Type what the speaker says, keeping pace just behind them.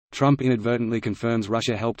Trump inadvertently confirms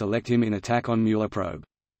Russia helped elect him in attack on Mueller probe.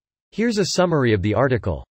 Here's a summary of the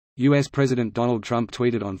article. U.S. President Donald Trump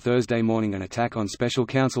tweeted on Thursday morning an attack on special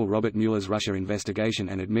counsel Robert Mueller's Russia investigation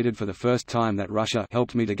and admitted for the first time that Russia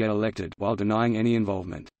helped me to get elected while denying any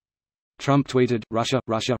involvement. Trump tweeted, "Russia,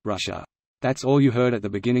 Russia, Russia. That's all you heard at the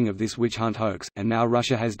beginning of this witch hunt hoax, and now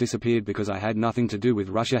Russia has disappeared because I had nothing to do with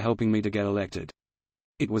Russia helping me to get elected.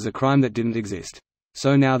 It was a crime that didn't exist.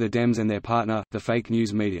 So now the Dems and their partner, the fake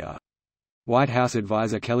news media." White House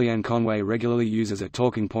advisor Kellyanne Conway regularly uses a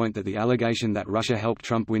talking point that the allegation that Russia helped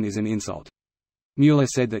Trump win is an insult. Mueller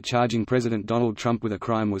said that charging President Donald Trump with a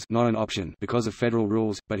crime was not an option because of federal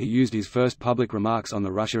rules, but he used his first public remarks on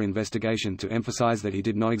the Russia investigation to emphasize that he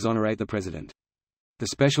did not exonerate the president. The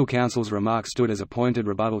special counsel's remarks stood as a pointed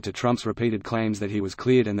rebuttal to Trump's repeated claims that he was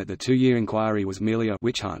cleared and that the two-year inquiry was merely a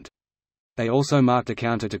witch hunt. They also marked a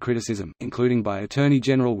counter to criticism, including by Attorney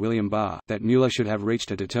General William Barr, that Mueller should have reached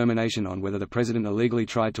a determination on whether the president illegally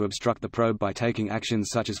tried to obstruct the probe by taking actions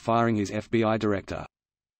such as firing his FBI director.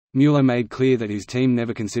 Mueller made clear that his team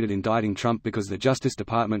never considered indicting Trump because the Justice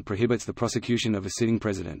Department prohibits the prosecution of a sitting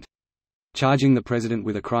president. Charging the president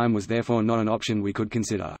with a crime was therefore not an option we could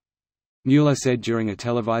consider. Mueller said during a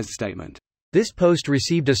televised statement, This post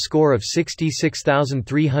received a score of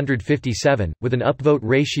 66,357, with an upvote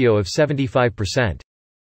ratio of 75%.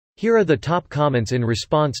 Here are the top comments in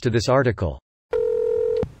response to this article.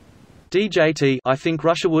 DJT, I think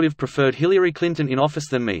Russia would have preferred Hillary Clinton in office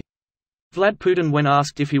than me. Vlad Putin when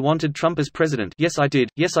asked if he wanted Trump as president, yes I did,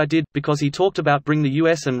 because he talked about bring the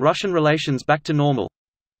US and Russian relations back to normal.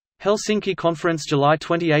 Helsinki Conference July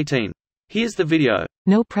 2018. Here's the video.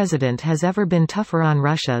 No president has ever been tougher on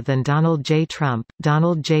Russia than Donald J. Trump.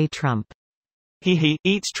 Donald J. Trump. He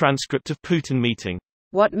eats transcript of Putin meeting.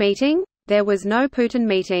 What meeting? There was no Putin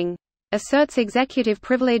meeting. Asserts executive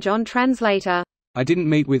privilege on translator. I didn't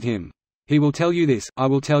meet with him. He will tell you this, I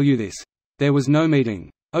will tell you this. There was no meeting.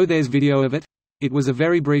 Oh, there's video of it? It was a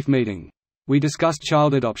very brief meeting. We discussed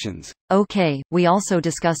child adoptions. Okay, we also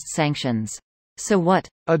discussed sanctions. So what?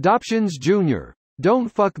 Adoptions Junior. Don't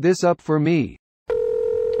fuck this up for me.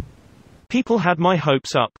 People had my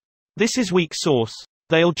hopes up. This is weak source.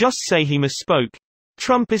 They'll just say he misspoke.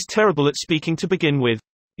 Trump is terrible at speaking to begin with.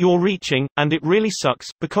 You're reaching, and it really sucks,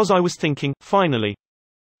 because I was thinking, finally.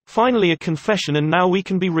 Finally a confession and now we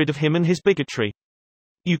can be rid of him and his bigotry.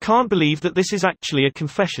 You can't believe that this is actually a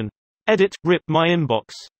confession. Edit, rip my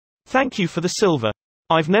inbox. Thank you for the silver.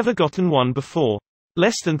 I've never gotten one before.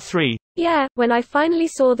 Less than 3. Yeah, when I finally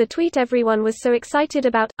saw the tweet everyone was so excited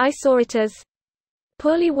about, I saw it as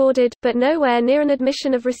poorly worded, but nowhere near an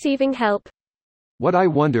admission of receiving help. What I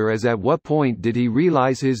wonder is at what point did he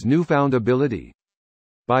realize his newfound ability?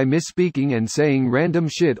 By misspeaking and saying random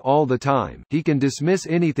shit all the time, he can dismiss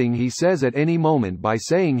anything he says at any moment by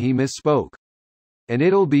saying he misspoke. And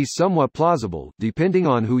it'll be somewhat plausible, depending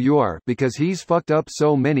on who you are, because he's fucked up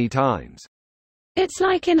so many times. It's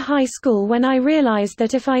like in high school when I realized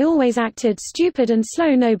that if I always acted stupid and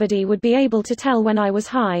slow nobody would be able to tell when I was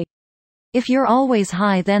high. If you're always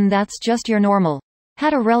high then that's just your normal.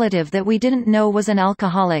 Had a relative that we didn't know was an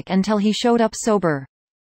alcoholic until he showed up sober.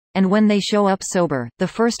 And when they show up sober, the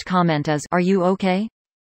first comment is, "Are you okay?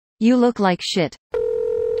 You look like shit."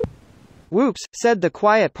 Whoops, said the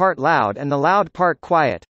quiet part loud and the loud part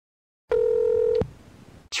quiet.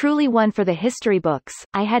 Truly one for the history books.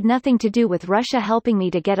 I had nothing to do with Russia helping me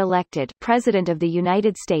to get elected President of the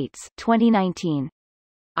United States, 2019.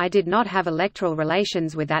 I did not have electoral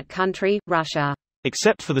relations with that country, Russia.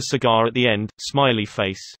 Except for the cigar at the end, smiley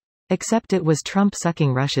face. Except it was Trump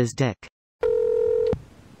sucking Russia's dick.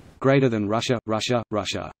 Greater than Russia, Russia,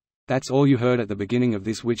 Russia. That's all you heard at the beginning of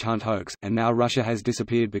this witch hunt hoax, and now Russia has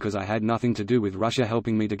disappeared because I had nothing to do with Russia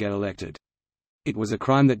helping me to get elected. It was a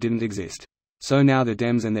crime that didn't exist. So now the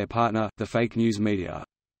Dems and their partner, the fake news media.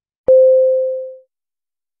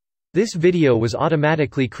 This video was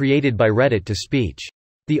automatically created by Reddit to speech.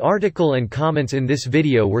 The article and comments in this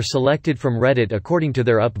video were selected from Reddit according to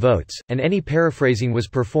their upvotes, and any paraphrasing was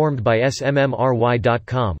performed by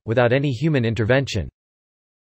smmry.com, without any human intervention.